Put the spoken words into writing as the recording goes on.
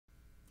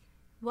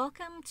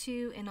Welcome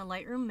to In a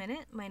Lightroom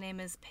Minute. My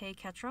name is Pei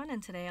Ketron,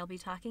 and today I'll be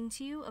talking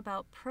to you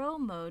about Pro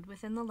mode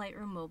within the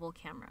Lightroom Mobile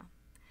camera.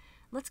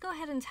 Let's go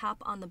ahead and tap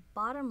on the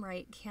bottom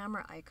right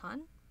camera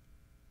icon.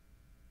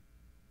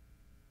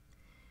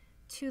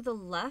 To the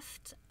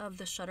left of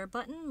the shutter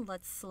button,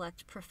 let's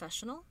select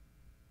Professional.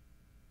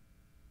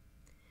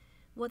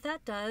 What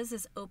that does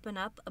is open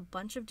up a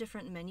bunch of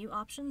different menu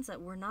options that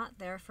were not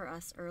there for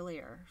us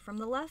earlier. From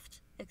the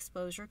left,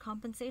 Exposure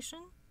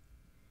Compensation,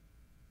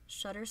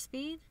 Shutter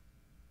Speed,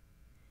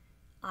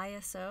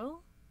 ISO,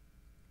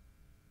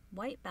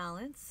 White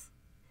Balance,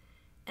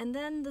 and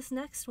then this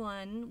next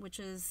one, which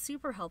is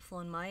super helpful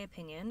in my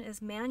opinion,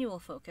 is Manual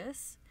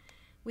Focus.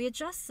 We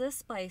adjust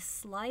this by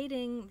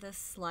sliding this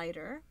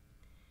slider,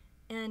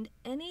 and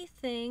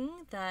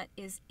anything that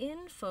is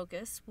in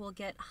focus will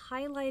get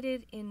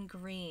highlighted in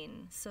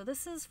green. So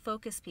this is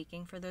focus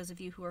peaking for those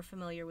of you who are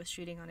familiar with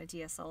shooting on a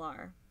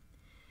DSLR.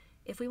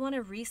 If we want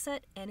to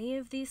reset any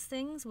of these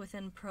things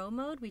within Pro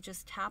mode, we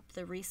just tap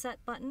the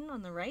Reset button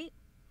on the right,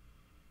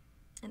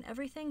 and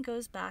everything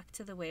goes back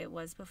to the way it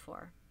was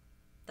before.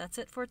 That's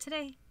it for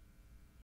today.